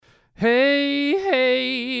Hey,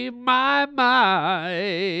 hey, my.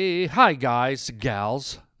 Hi, guys,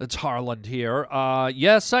 gals. It's Harland here.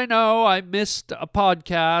 Yes, I know I missed a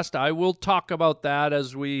podcast. I will talk about that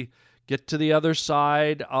as we get to the other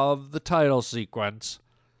side of the title sequence.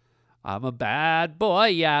 I'm a bad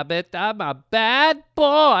boy, Yabbit. I'm a bad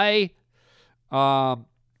boy. But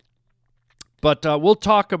we'll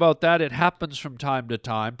talk about that. It happens from time to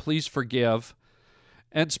time. Please forgive.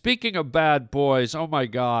 And speaking of bad boys, oh my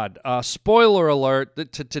God, spoiler alert,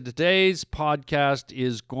 today's podcast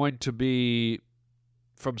is going to be,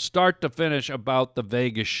 from start to finish, about the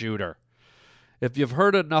Vegas shooter. If you've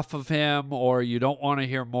heard enough of him or you don't want to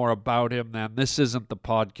hear more about him, then this isn't the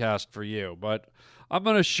podcast for you. But I'm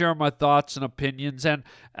going to share my thoughts and opinions, and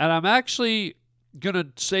I'm actually going to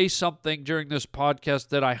say something during this podcast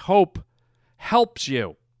that I hope helps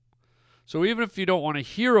you. So even if you don't want to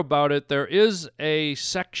hear about it, there is a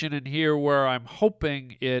section in here where I'm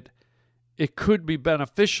hoping it could be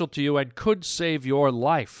beneficial to you and could save your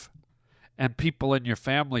life and people in your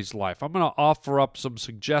family's life. I'm going to offer up some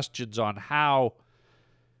suggestions on how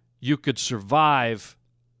you could survive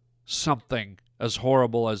something as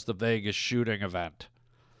horrible as the Vegas shooting event.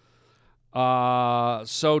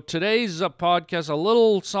 So today's podcast, a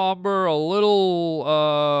little somber, a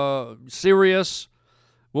little serious.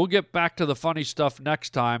 We'll get back to the funny stuff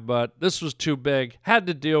next time, but this was too big. Had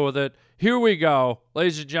to deal with it. Here we go,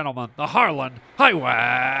 ladies and gentlemen, the Harland Highway.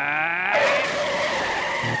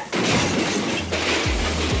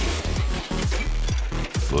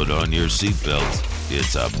 Put on your seatbelts.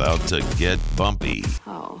 It's about to get bumpy.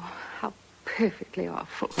 Oh, how perfectly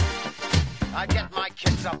awful. I get my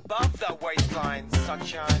kids above the waistline,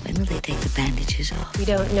 sunshine. When will they take the bandages off? We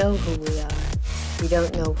don't know who we are. We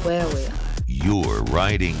don't know where we are. You're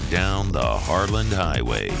riding down the Harland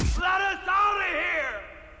Highway. Let us out of here!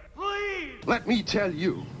 Please! Let me tell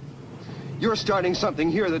you, you're starting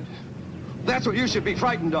something here that's what you should be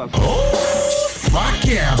frightened of. Oh, fuck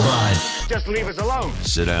yeah, bud. Just leave us alone.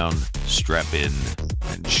 Sit down, strap in,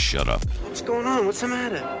 and shut up. What's going on? What's the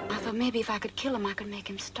matter? I thought maybe if I could kill him, I could make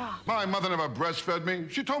him stop. My mother never breastfed me.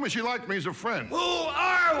 She told me she liked me as a friend. Who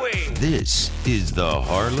are we? This is the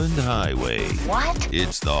Harland Highway. What?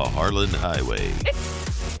 It's the Harland Highway.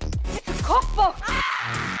 It's a cookbook.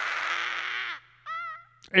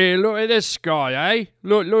 Hey, look at this guy, eh?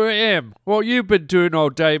 Look at him. What you been doing all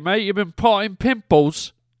day, mate? You been potting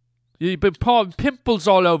pimples? You've been potting pimples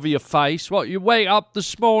all over your face. What, you wake up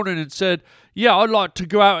this morning and said, yeah, I'd like to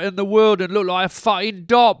go out in the world and look like a fucking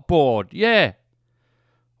dartboard. Yeah.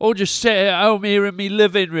 Or just sit at home here in me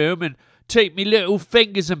living room and take me little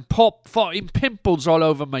fingers and pop fucking pimples all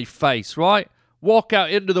over my face, right? Walk out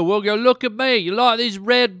into the world, go, look at me. You like these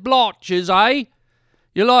red blotches, eh?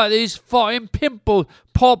 You like these fucking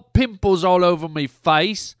pop pimples all over me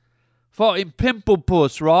face? Fucking pimple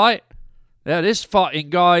puss, right? Yeah, this fucking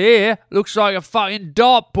guy here looks like a fucking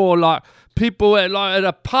dartboard, like people at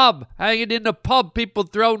a pub, hanging in the pub, people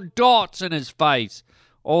throwing darts in his face.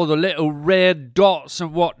 All the little red dots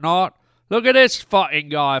and whatnot. Look at this fucking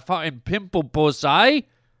guy, fucking pimple puss, eh?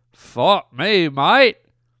 Fuck me, mate.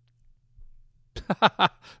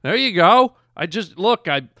 There you go. I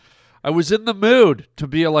was in the mood to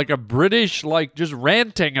be like a British, like just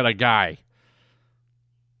ranting at a guy.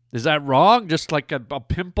 Is that wrong? Just like a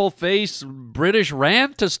pimple face British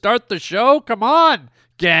rant to start the show? Come on,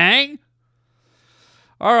 gang.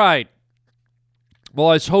 All right. Well,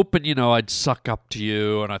 I was hoping, I'd suck up to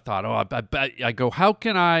you, and I thought, I go, how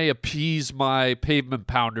can I appease my pavement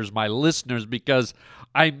pounders, my listeners, because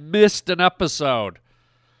I missed an episode.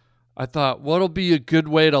 I thought, what'll be a good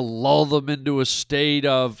way to lull them into a state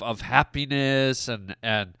of happiness and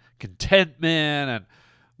contentment, and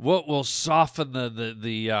what will soften the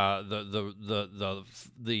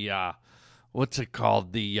what's it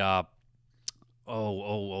called,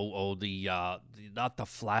 not the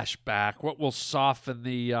flashback. What will soften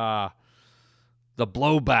the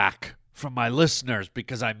blowback from my listeners,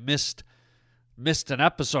 because I missed an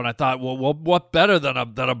episode. I thought, well, what better than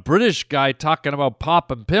a British guy talking about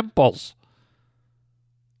popping pimples?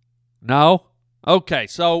 No? Okay,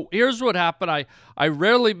 so here's what happened. I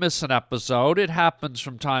rarely miss an episode. It happens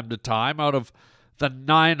from time to time. Out of the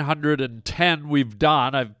 910 we've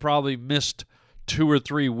done, I've probably missed 2 or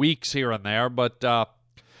 3 weeks here and there, but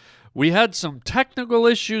we had some technical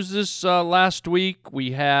issues this last week.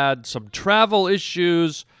 We had some travel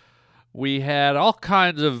issues. We had all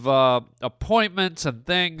kinds of appointments and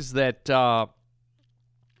things that I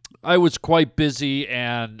was quite busy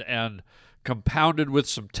and compounded with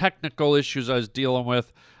some technical issues I was dealing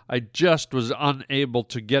with. I just was unable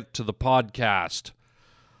to get to the podcast.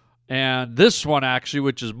 And this one, actually,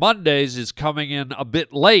 which is Mondays, is coming in a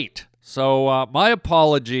bit late. So my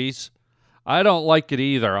apologies. I don't like it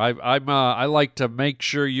either. I like to make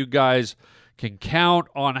sure you guys can count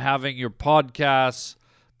on having your podcasts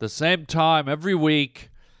the same time every week.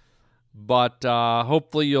 But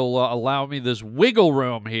hopefully you'll allow me this wiggle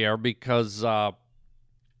room here because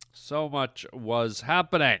so much was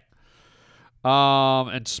happening.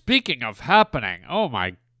 And speaking of happening, oh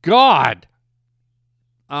my God.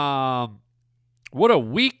 What a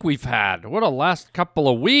week we've had. What a last couple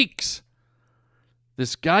of weeks.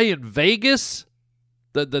 This guy in Vegas,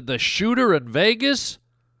 the shooter in Vegas,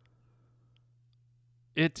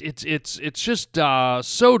 it's just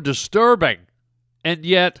so disturbing and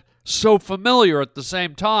yet so familiar at the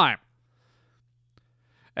same time.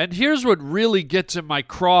 And here's what really gets in my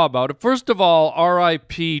craw about it. First of all,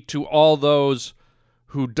 R.I.P. to all those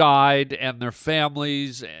who died and their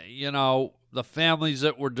families, the families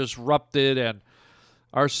that were disrupted, and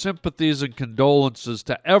our sympathies and condolences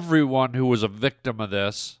to everyone who was a victim of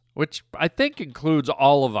this, which I think includes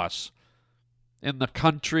all of us in the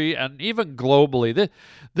country and even globally.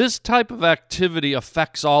 This type of activity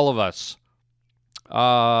affects all of us.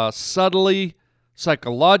 Subtly,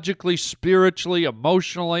 psychologically, spiritually,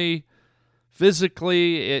 emotionally,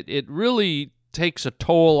 physically. It really takes a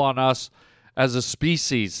toll on us as a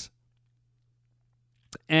species.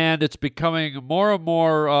 And it's becoming more and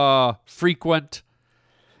more frequent.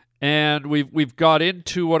 And we've got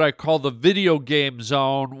into what I call the video game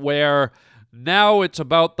zone, where now it's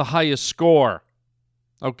about the highest score.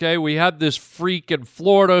 Okay, we had this freak in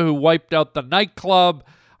Florida who wiped out the nightclub.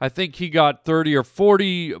 I think he got 30 or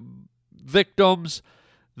 40 victims.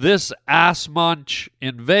 This ass munch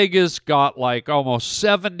in Vegas got like almost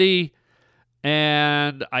 70.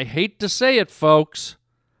 And I hate to say it, folks,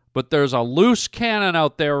 but there's a loose cannon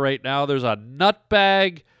out there right now. There's a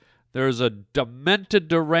nutbag. There's a demented,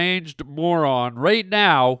 deranged moron right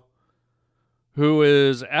now who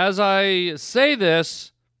is, as I say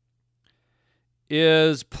this,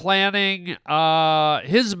 is planning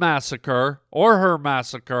his massacre or her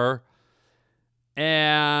massacre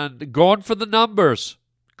and going for the numbers,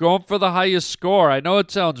 going for the highest score. I know it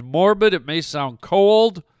sounds morbid. It may sound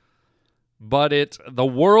cold, but it's the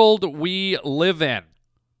world we live in.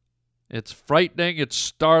 It's frightening. It's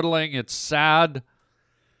startling. It's sad.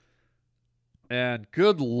 And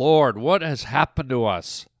good Lord, what has happened to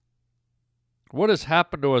us? What has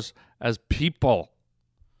happened to us as people?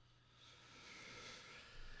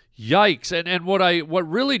 Yikes. And what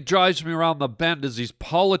really drives me around the bend is these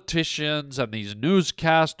politicians and these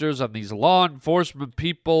newscasters and these law enforcement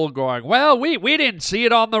people going, well, we didn't see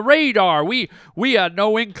it on the radar. We had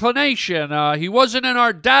no inclination. He wasn't in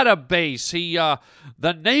our database.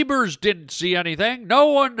 The neighbors didn't see anything. No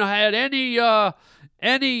one had any idea,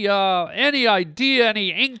 any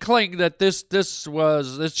inkling that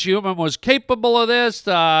this human was capable of this.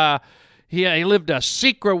 He lived a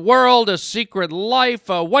secret world, a secret life.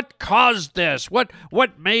 What caused this? What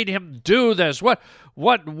made him do this? What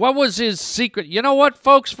was his secret? You know what,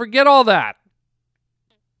 folks? Forget all that.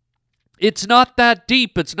 It's not that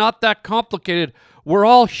deep. It's not that complicated. We're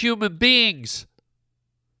all human beings.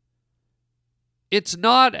 It's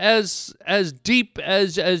not as deep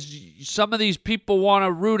as some of these people want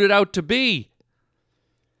to root it out to be.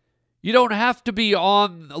 You don't have to be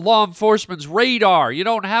on law enforcement's radar. You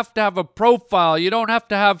don't have to have a profile. You don't have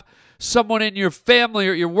to have someone in your family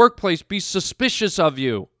or your workplace be suspicious of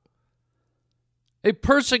you. A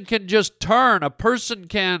person can just turn. A person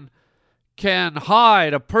can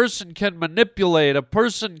hide. A person can manipulate. A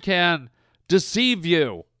person can deceive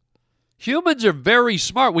you. Humans are very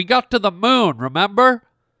smart. We got to the moon, remember?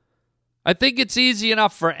 I think it's easy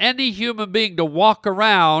enough for any human being to walk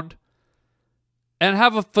around and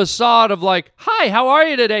have a facade of like, hi, how are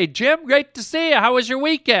you today, Jim? Great to see you. How was your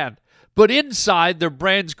weekend? But inside, their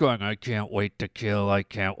brain's going, I can't wait to kill. I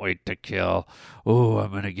can't wait to kill. Ooh,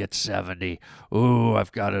 I'm going to get 70. Ooh,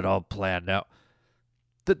 I've got it all planned out.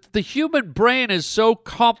 The human brain is so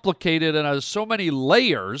complicated and has so many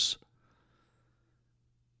layers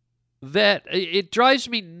that it drives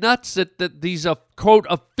me nuts that these, quote,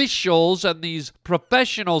 officials and these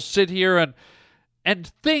professionals sit here and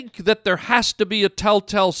think that there has to be a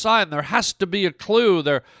telltale sign. There has to be a clue.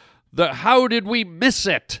 How did we miss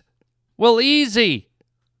it? Well, easy.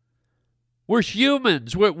 We're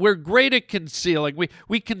humans. We're great at concealing.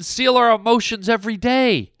 We conceal our emotions every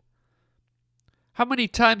day. How many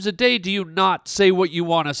times a day do you not say what you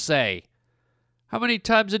want to say? How many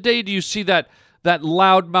times a day do you see that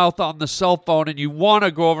loudmouth on the cell phone and you want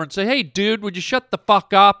to go over and say, hey, dude, would you shut the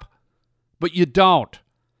fuck up? But you don't.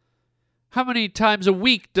 How many times a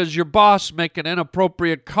week does your boss make an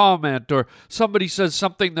inappropriate comment, or somebody says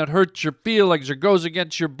something that hurts your feelings or goes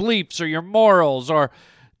against your beliefs or your morals? Or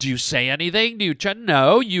do you say anything? Do you try?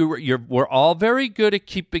 No, we're all very good at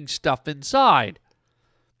keeping stuff inside,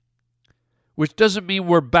 which doesn't mean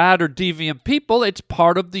we're bad or deviant people. It's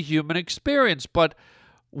part of the human experience, but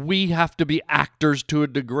we have to be actors to a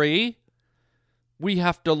degree. We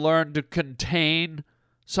have to learn to contain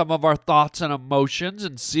some of our thoughts and emotions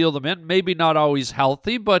and seal them in. Maybe not always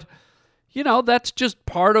healthy, but, that's just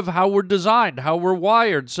part of how we're designed, how we're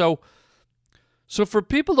wired. So for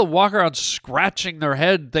people to walk around scratching their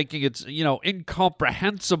head thinking it's,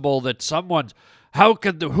 incomprehensible that someone's,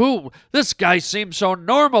 this guy seems so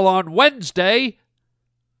normal on Wednesday,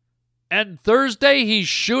 and Thursday he's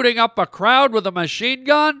shooting up a crowd with a machine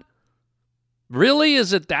gun? Really?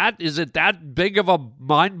 Is it that big of a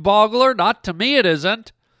mind-boggler? Not to me, it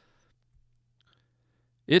isn't.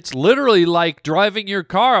 It's literally like driving your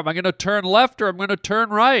car. Am I going to turn left or am I going to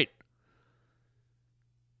turn right?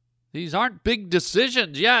 These aren't big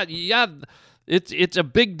decisions. Yeah, it's a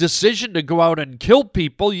big decision to go out and kill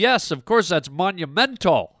people. Yes, of course, that's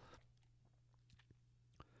monumental.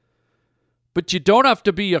 But you don't have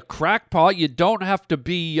to be a crackpot. You don't have to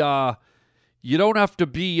be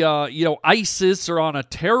ISIS or on a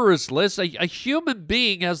terrorist list. A human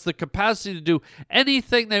being has the capacity to do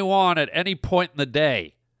anything they want at any point in the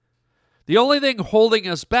day. The only thing holding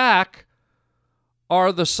us back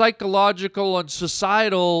are the psychological and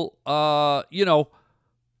societal,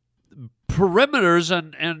 perimeters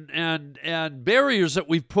and barriers that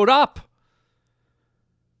we've put up.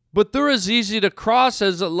 But they're as easy to cross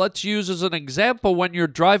as, let's use as an example, when you're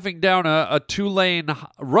driving down a 2-lane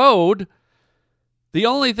road. The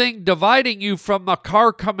only thing dividing you from a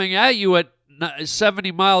car coming at you at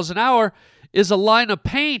 70 miles an hour is a line of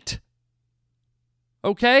paint.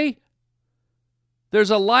 Okay? There's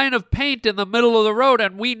a line of paint in the middle of the road,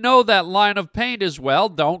 and we know that line of paint is,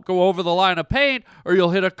 don't go over the line of paint or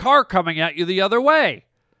you'll hit a car coming at you the other way.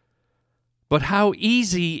 But how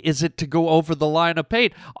easy is it to go over the line of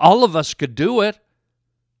paint? All of us could do it.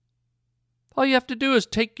 All you have to do is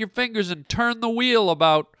take your fingers and turn the wheel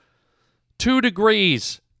about 2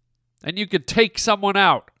 degrees, and you could take someone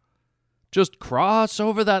out. Just cross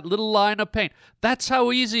over that little line of paint. That's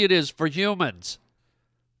how easy it is for humans.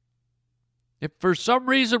 If for some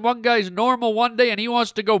reason one guy's normal one day and he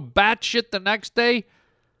wants to go batshit the next day,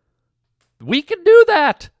 we can do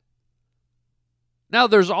that. Now,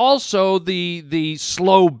 there's also the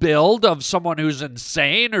slow build of someone who's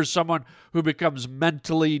insane, or someone who becomes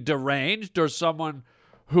mentally deranged, or someone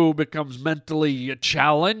who becomes mentally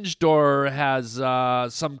challenged or has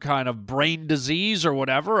some kind of brain disease or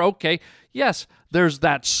whatever. Okay, yes, there's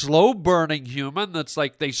that slow-burning human that's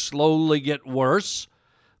like they slowly get worse.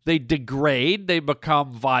 They degrade, they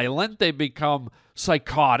become violent, they become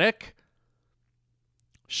psychotic.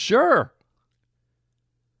 Sure.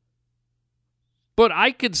 But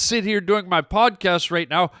I could sit here doing my podcast right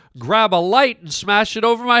now, grab a light and smash it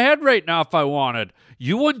over my head right now if I wanted.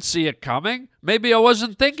 You wouldn't see it coming. Maybe I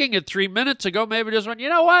wasn't thinking it 3 minutes ago. Maybe I just went, you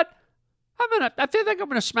know what? I think I'm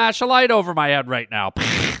going to smash a light over my head right now.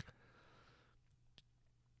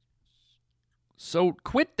 So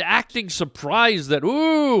quit acting surprised that,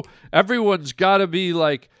 everyone's got to be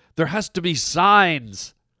like, there has to be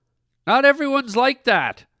signs. Not everyone's like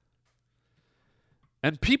that.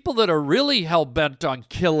 And people that are really hell-bent on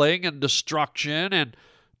killing and destruction and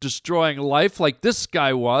destroying life like this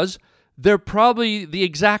guy was, they're probably the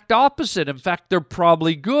exact opposite. In fact, they're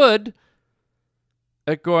probably good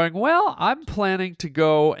at going, I'm planning to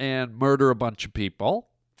go and murder a bunch of people.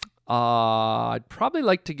 I'd probably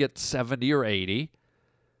like to get 70 or 80.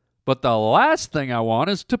 But the last thing I want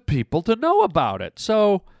is people to know about it.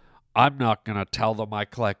 So I'm not going to tell them I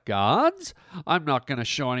collect guns. I'm not going to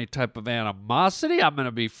show any type of animosity. I'm going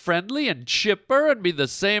to be friendly and chipper and be the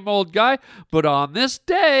same old guy. But on this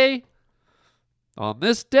day,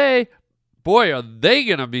 boy, are they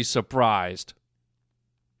going to be surprised.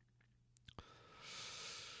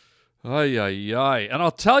 Ay, ay, ay. And I'll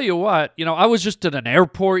tell you what, I was just at an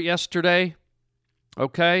airport yesterday,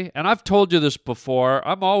 okay? And I've told you this before.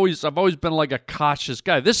 I've always been like a cautious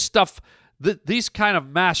guy. This stuff, these kind of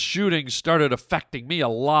mass shootings started affecting me a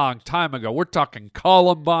long time ago. We're talking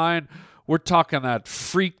Columbine. We're talking that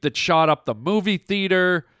freak that shot up the movie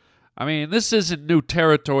theater. I mean, this isn't new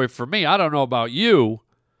territory for me. I don't know about you.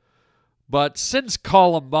 But since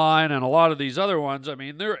Columbine and a lot of these other ones, I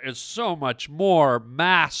mean, there is so much more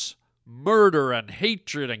mass murder and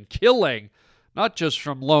hatred and killing, not just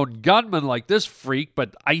from lone gunmen like this freak,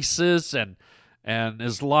 but ISIS and and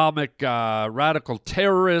Islamic radical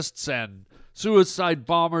terrorists and suicide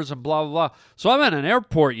bombers and blah, blah, blah. So I'm at an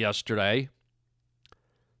airport yesterday,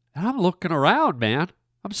 and I'm looking around, man.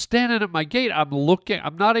 I'm standing at my gate. I'm looking.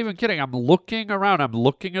 I'm not even kidding. I'm looking around. I'm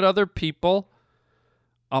looking at other people.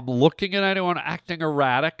 I'm looking at anyone acting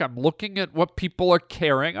erratic. I'm looking at what people are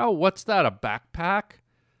carrying. Oh, what's that, a backpack?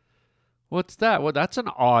 What's that? Well, that's an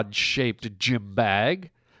odd-shaped gym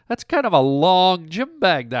bag. That's kind of a long gym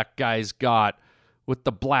bag that guy's got with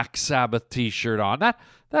the Black Sabbath t-shirt on.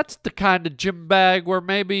 That's the kind of gym bag where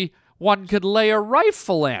maybe one could lay a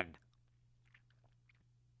rifle in.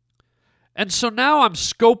 And so now I'm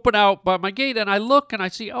scoping out by my gate, and I look and I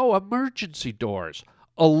see, emergency doors.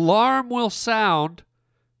 Alarm will sound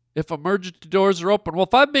if emergency doors are open. Well,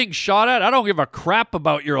 if I'm being shot at, I don't give a crap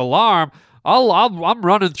about your alarm. I'm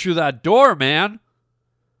running through that door, man.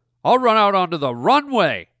 I'll run out onto the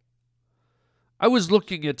runway. I was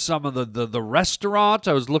looking at some of the restaurants.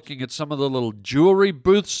 I was looking at some of the little jewelry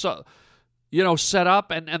booths, set up.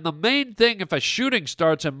 And the main thing, if a shooting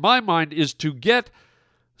starts, in my mind, is to get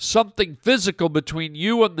something physical between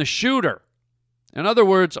you and the shooter. In other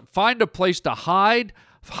words, find a place to hide,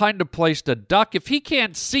 find a place to duck. If he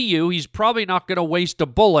can't see you, he's probably not going to waste a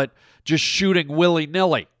bullet just shooting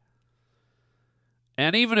willy-nilly.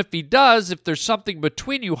 And even if he does, if there's something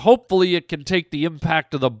between you, hopefully it can take the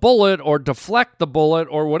impact of the bullet or deflect the bullet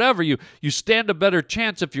or whatever. You stand a better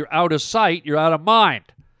chance if you're out of sight, you're out of mind.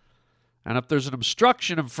 And if there's an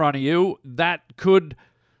obstruction in front of you, that could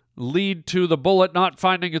lead to the bullet not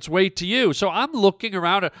finding its way to you. So I'm looking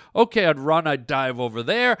around at, okay, I'd run, I'd dive over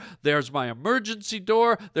there. There's my emergency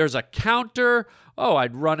door. There's a counter. Oh,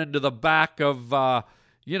 I'd run into the back of,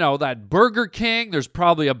 that Burger King. There's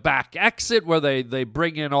probably a back exit where they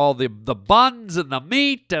bring in all the buns and the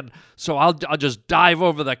meat. And so I'll just dive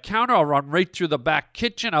over the counter. I'll run right through the back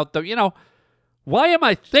kitchen out the, why am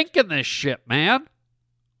I thinking this shit, man?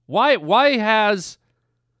 Why has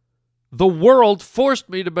the world forced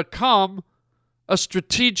me to become a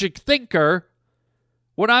strategic thinker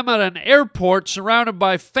when I'm at an airport surrounded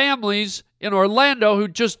by families in Orlando who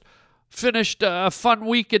just finished a fun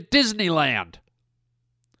week at Disneyland?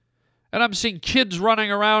 And I'm seeing kids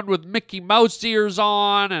running around with Mickey Mouse ears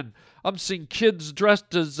on, and I'm seeing kids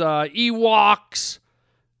dressed as Ewoks,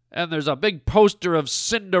 and there's a big poster of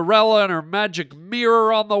Cinderella and her magic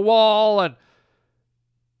mirror on the wall, and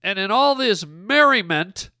in all this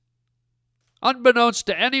merriment, unbeknownst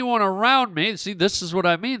to anyone around me, see, this is what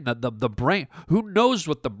I mean, the brain, who knows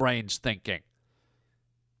what the brain's thinking?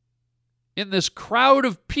 In this crowd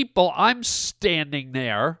of people, I'm standing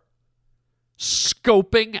there,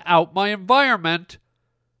 scoping out my environment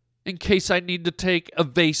in case I need to take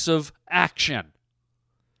evasive action.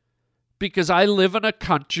 Because I live in a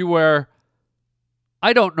country where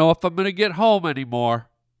I don't know if I'm going to get home anymore.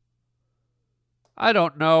 I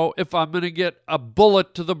don't know if I'm going to get a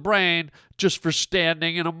bullet to the brain just for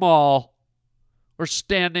standing in a mall or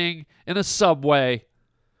standing in a subway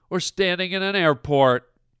or standing in an airport.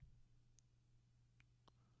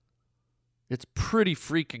 It's pretty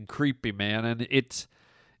freaking creepy, man, and it's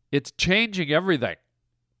changing everything.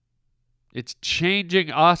 It's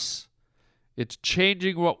changing us. It's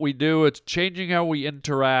changing what we do. It's changing how we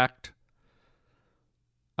interact.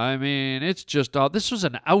 I mean, it's just this was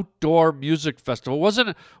an outdoor music festival.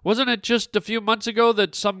 Wasn't it just a few months ago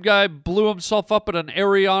that some guy blew himself up at an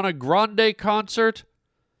Ariana Grande concert?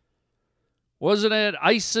 Wasn't it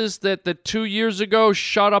ISIS that 2 years ago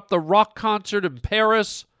shot up the rock concert in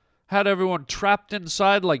Paris? Had everyone trapped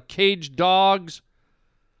inside like caged dogs.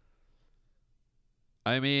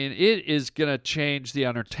 I mean, it is going to change the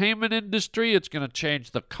entertainment industry. It's going to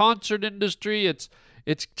change the concert industry. It's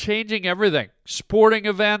changing everything. Sporting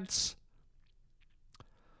events.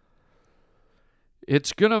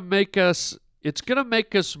 It's going to make us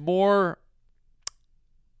more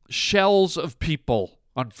shells of people,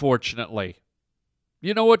 unfortunately.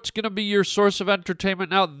 You know what's going to be your source of entertainment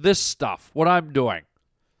now? This stuff, what I'm doing.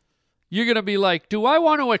 You're going to be like, do I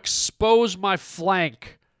want to expose my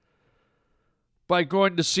flank by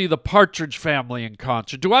going to see the Partridge Family in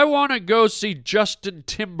concert? Do I want to go see Justin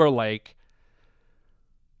Timberlake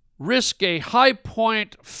risk a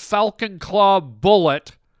high-point Falcon Claw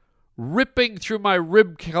bullet ripping through my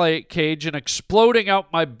rib cage and exploding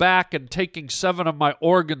out my back and taking 7 of my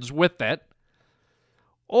organs with it?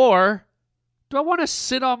 Or do I want to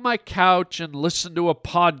sit on my couch and listen to a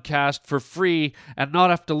podcast for free and not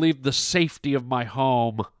have to leave the safety of my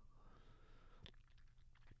home?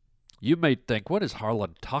 You may think, what is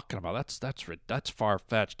Harland talking about? That's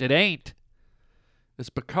far-fetched. It ain't. It's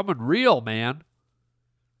becoming real, man.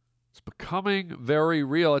 It's becoming very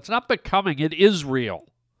real. It's not becoming, it is real.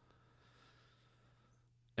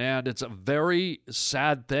 And it's a very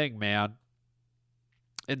sad thing, man.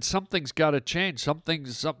 And something's got to change.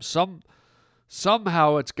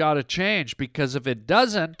 Somehow it's got to change, because if it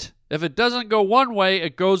doesn't go one way,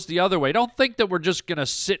 it goes the other way. Don't think that we're just going to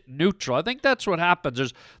sit neutral. I think that's what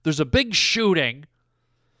happens. There's a big shooting,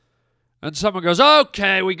 and someone goes,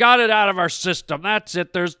 okay, we got it out of our system. That's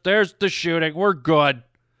it. There's the shooting. We're good.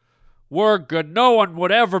 We're good. No one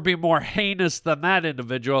would ever be more heinous than that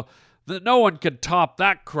individual. That no one could top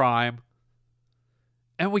that crime.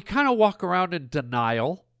 And we kind of walk around in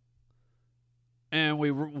denial. And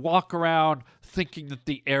we walk around thinking that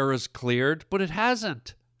the air is cleared, but it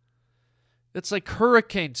hasn't. It's like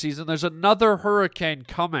hurricane season. There's another hurricane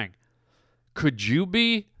coming. Could you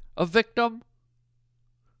be a victim?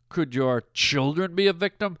 Could your children be a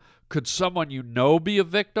victim? Could someone you know be a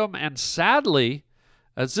victim? And sadly,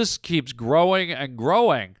 as this keeps growing and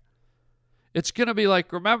growing, it's going to be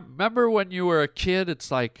like, remember when you were a kid?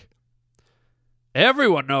 It's like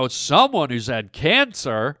everyone knows someone who's had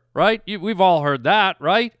cancer, right? We've all heard that,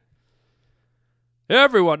 right?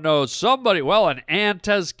 Everyone knows somebody. Well, an aunt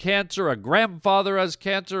has cancer, a grandfather has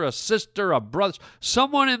cancer, a sister, a brother.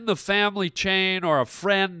 Someone in the family chain or a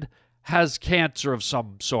friend has cancer of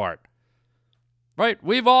some sort, right?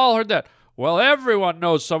 We've all heard that. Well, everyone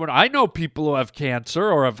knows someone. I know people who have cancer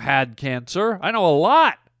or have had cancer. I know a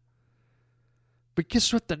lot. But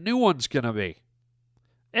guess what the new one's going to be?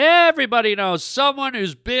 Everybody knows someone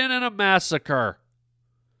who's been in a massacre.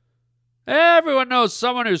 Everyone knows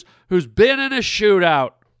someone who's been in a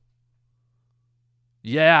shootout.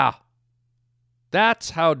 Yeah.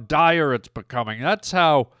 That's how dire it's becoming. That's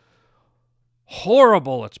how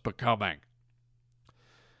horrible it's becoming.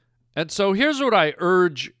 And so here's what I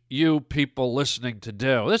urge you people listening to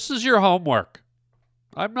do. This is your homework.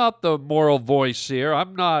 I'm not the moral voice here.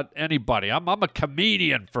 I'm not anybody. I'm a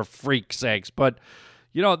comedian, for freak's sakes. But,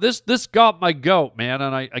 you know, this got my goat, man.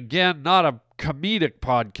 And again, not a comedic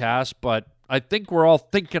podcast, but I think we're all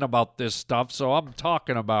thinking about this stuff, so I'm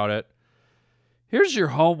talking about it. Here's your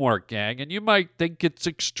homework, gang. And you might think it's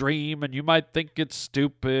extreme, and you might think it's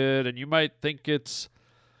stupid, and you might think it's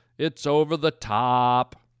over the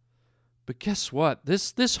top. But guess what?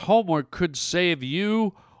 This homework could save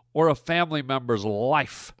you or a family member's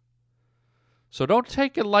life. So don't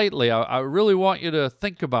take it lightly. I really want you to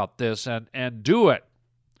think about this and do it.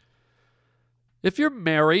 If you're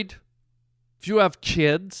married, if you have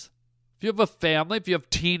kids, if you have a family, if you have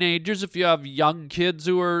teenagers, if you have young kids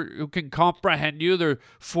who can comprehend you, they're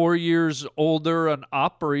 4 years older and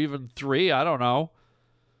up, or even 3, I don't know.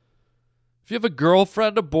 If you have a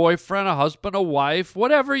girlfriend, a boyfriend, a husband, a wife,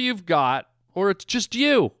 whatever you've got, or it's just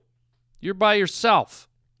you're by yourself.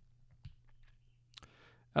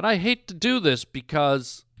 And I hate to do this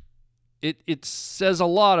because it says a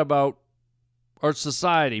lot about our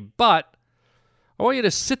society, but I want you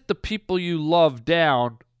to sit the people you love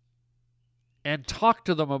down and talk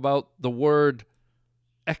to them about the words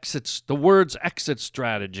exit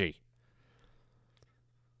strategy.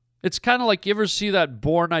 It's kind of like, you ever see that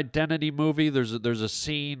Bourne Identity movie? There's a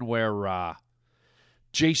scene where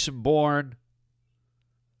Jason Bourne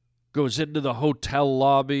goes into the hotel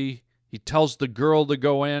lobby. He tells the girl to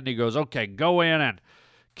go in. He goes, okay, go in and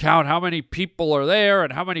count how many people are there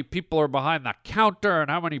and how many people are behind the counter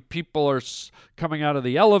and how many people are coming out of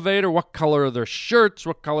the elevator, what color are their shirts,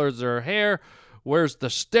 what color is their hair, where's the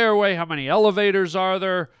stairway, how many elevators are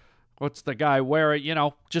there, what's the guy wearing,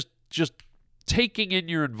 just taking in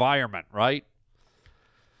your environment, right?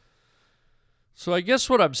 So I guess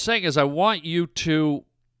what I'm saying is I want you to,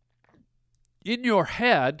 in your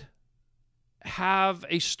head, have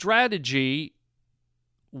a strategy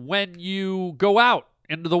when you go out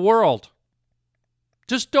into the world.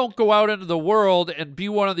 Just don't go out into the world and be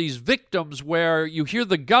one of these victims where you hear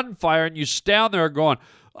the gunfire and you stand there going,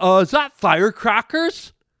 is that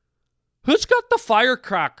firecrackers? Who's got the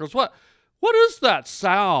firecrackers? What is that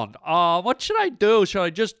sound? What should I do? Should I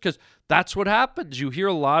just, because that's what happens. You hear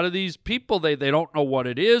a lot of these people, they don't know what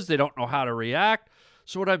it is. They don't know how to react.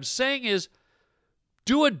 So what I'm saying is,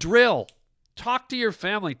 do a drill. Talk to your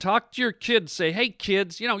family. Talk to your kids. Say, hey,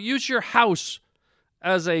 kids, use your house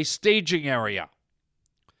as a staging area.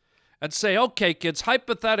 And say, okay, kids,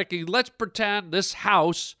 hypothetically, let's pretend this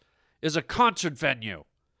house is a concert venue.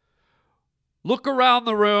 Look around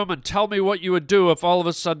the room and tell me what you would do if all of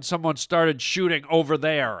a sudden someone started shooting over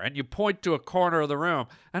there, and you point to a corner of the room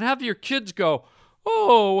and have your kids go,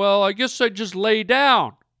 oh, well, I guess I'd just lay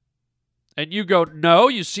down. And you go, no,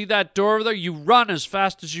 you see that door over there? You run as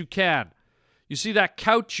fast as you can. You see that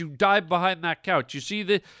couch? You dive behind that couch. You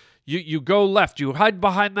see You go left. You hide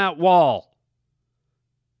behind that wall.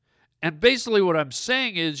 And basically what I'm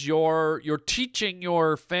saying is you're teaching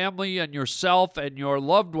your family and yourself and your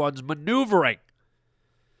loved ones maneuvering.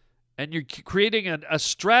 And you're creating a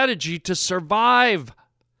strategy to survive.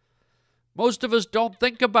 Most of us don't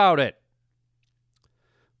think about it.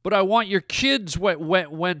 But I want your kids,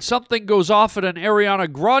 when something goes off at an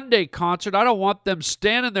Ariana Grande concert, I don't want them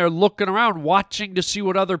standing there looking around, watching to see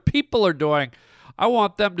what other people are doing. I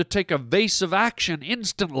want them to take evasive action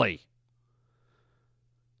instantly.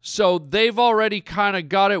 So they've already kind of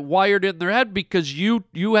got it wired in their head because you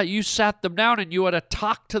sat them down and you had to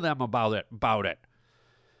talk to them about it.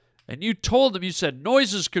 And you told them, you said,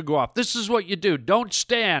 noises could go off. This is what you do. Don't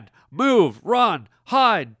stand, move, run,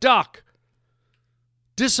 hide, duck,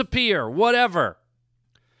 disappear, whatever.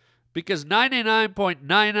 Because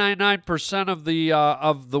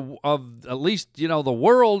 99.999% of at least, the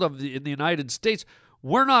world in the United States,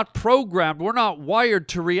 we're not programmed, we're not wired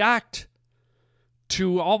to react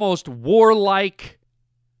to almost warlike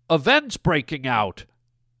events breaking out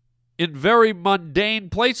in very mundane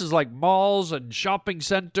places like malls and shopping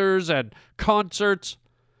centers and concerts.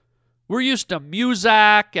 We're used to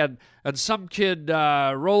music and some kid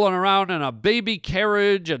rolling around in a baby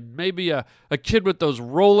carriage and maybe a kid with those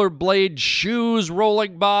rollerblade shoes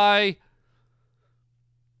rolling by.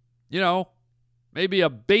 Maybe a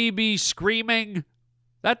baby screaming.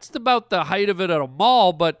 That's about the height of it at a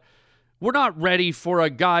mall, but we're not ready for a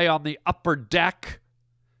guy on the upper deck,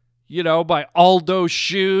 by Aldo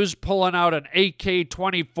shoes, pulling out an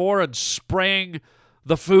AK-24 and spraying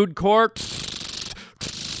the food court.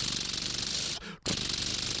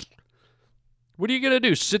 What are you going to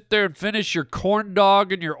do? Sit there and finish your corn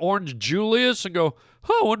dog and your orange Julius and go,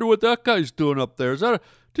 I wonder what that guy's doing up there. Did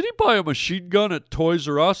he buy a machine gun at Toys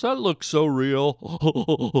R Us? That looks so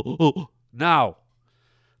real. Now,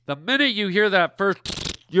 the minute you hear that first,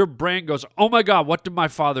 your brain goes, oh my God, what did my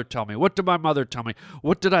father tell me? What did my mother tell me?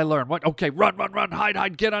 What did I learn? Okay, run,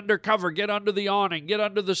 hide, get under cover, get under the awning, get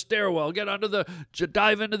under the stairwell,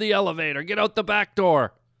 dive into the elevator, get out the back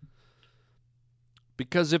door.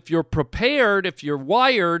 Because if you're prepared, if you're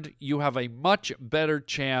wired, you have a much better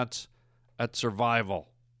chance at survival.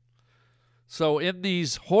 So in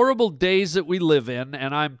these horrible days that we live in,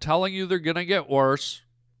 and I'm telling you they're going to get worse,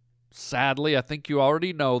 sadly, I think you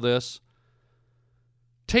already know this,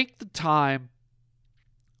 take the time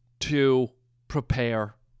to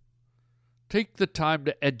prepare. Take the time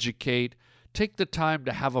to educate. Take the time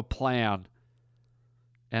to have a plan.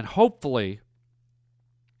 And hopefully,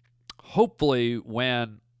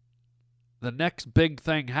 when the next big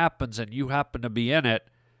thing happens and you happen to be in it,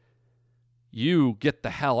 you get the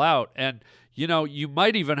hell out. And, you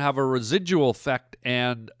might even have a residual effect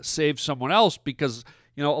and save someone else because,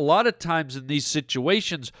 a lot of times in these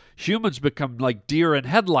situations, humans become like deer in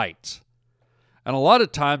headlights. And a lot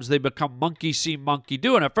of times they become monkey see, monkey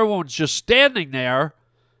do. And if everyone's just standing there,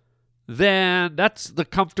 then that's the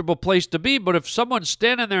comfortable place to be. But if someone's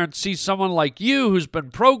standing there and sees someone like you who's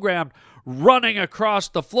been programmed running across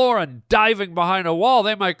the floor and diving behind a wall,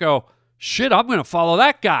 they might go, shit, I'm going to follow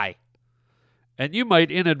that guy. And you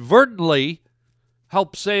might inadvertently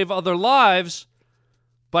help save other lives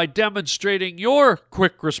by demonstrating your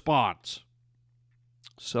quick response.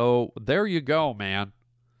 So there you go, man.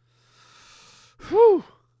 Whew.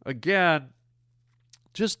 Again,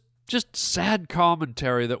 just sad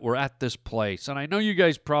commentary that we're at this place. And I know you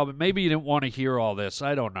guys maybe you didn't want to hear all this.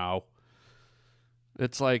 I don't know.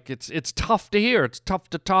 It's like, it's tough to hear. It's tough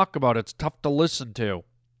to talk about. It's tough to listen to.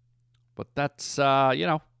 But that's,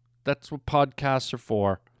 that's what podcasts are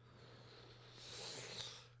for.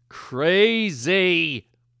 Crazy.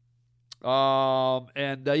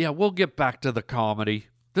 We'll get back to the comedy.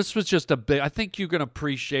 This was just I think you can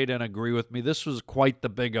appreciate and agree with me. This was quite the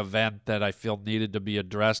big event that I feel needed to be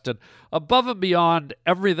addressed. And above and beyond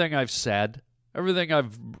everything I've said, everything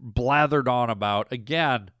I've blathered on about,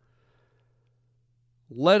 again,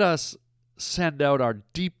 let us send out our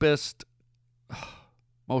deepest,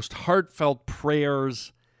 most heartfelt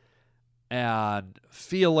prayers and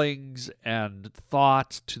feelings and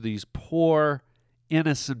thoughts to these poor,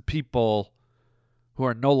 innocent people who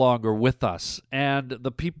are no longer with us, and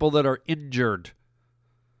the people that are injured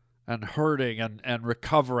and hurting and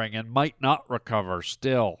recovering and might not recover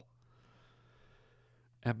still.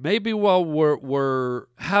 And maybe while we're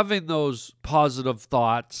having those positive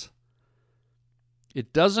thoughts,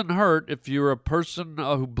 it doesn't hurt if you're a person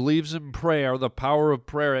who believes in prayer, the power of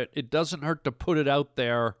prayer, it doesn't hurt to put it out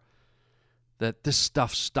there that this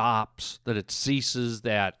stuff stops, that it ceases,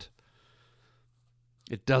 that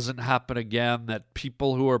it doesn't happen again, that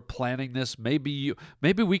people who are planning this, maybe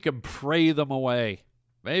we can pray them away.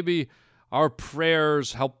 Maybe our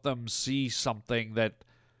prayers help them see something that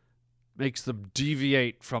makes them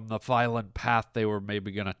deviate from the violent path they were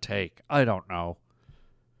maybe going to take. I don't know.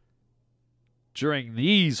 During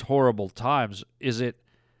these horrible times, is it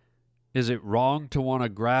wrong to want to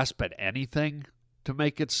grasp at anything to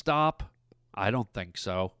make it stop? I don't think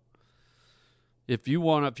so. If you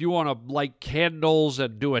want to light candles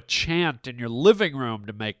and do a chant in your living room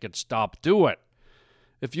to make it stop, do it.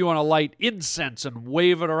 If you want to light incense and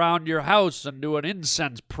wave it around your house and do an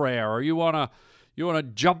incense prayer, or you want to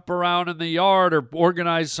jump around in the yard or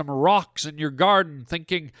organize some rocks in your garden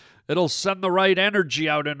thinking it'll send the right energy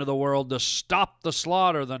out into the world to stop the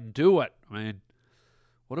slaughter, then do it. I mean,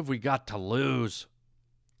 what have we got to lose?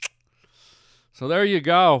 So there you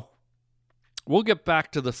go. We'll get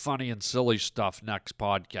back to the funny and silly stuff next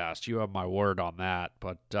podcast. You have my word on that.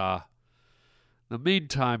 But in the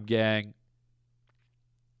meantime, gang,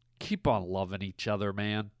 keep on loving each other,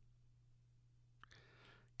 man.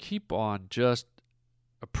 Keep on just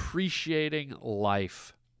appreciating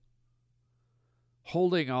life.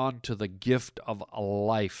 Holding on to the gift of a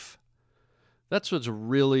life. That's what's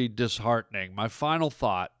really disheartening. My final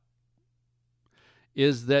thought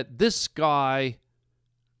is that this guy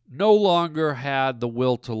no longer had the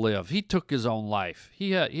will to live. He took his own life.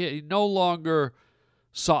 He no longer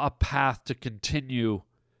saw a path to continue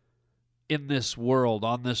in this world,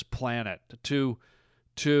 on this planet, to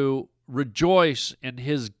rejoice in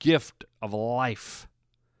his gift of life.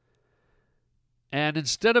 And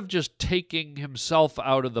instead of just taking himself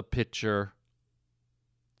out of the picture,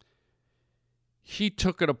 he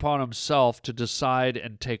took it upon himself to decide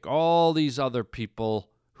and take all these other people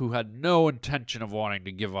who had no intention of wanting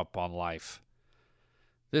to give up on life.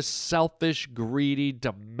 This selfish, greedy,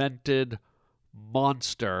 demented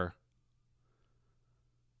monster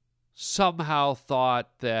somehow thought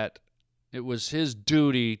that it was his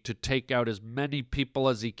duty to take out as many people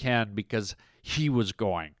as he can because he was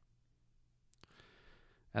going.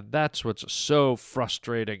 And that's what's so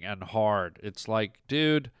frustrating and hard. It's like,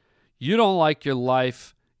 dude, you don't like your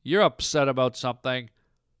life. You're upset about something.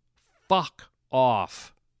 Fuck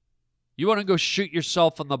off. You want to go shoot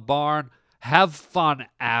yourself in the barn? Have fun,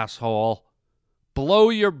 asshole. Blow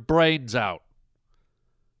your brains out.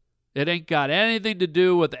 It ain't got anything to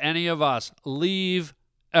do with any of us. Leave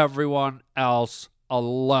everyone else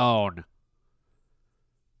alone.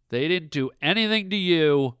 They didn't do anything to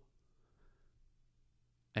you,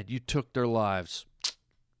 and you took their lives.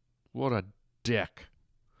 What a dick.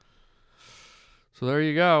 So there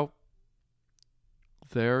you go.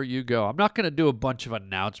 There you go. I'm not going to do a bunch of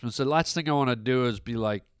announcements. The last thing I want to do is be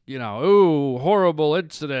like, ooh, horrible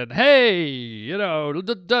incident. Hey, I'm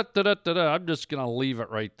just going to leave it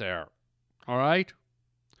right there. All right?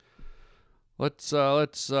 Let's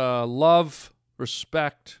love,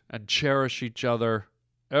 respect, and cherish each other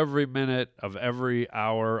every minute of every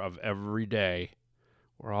hour of every day.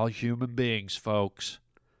 We're all human beings, folks.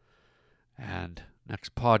 And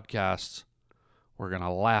next podcast, we're going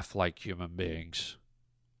to laugh like human beings.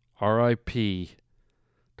 R.I.P.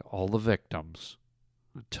 to all the victims.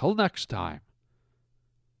 Until next time,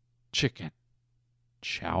 chicken,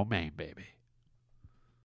 chow mein, baby.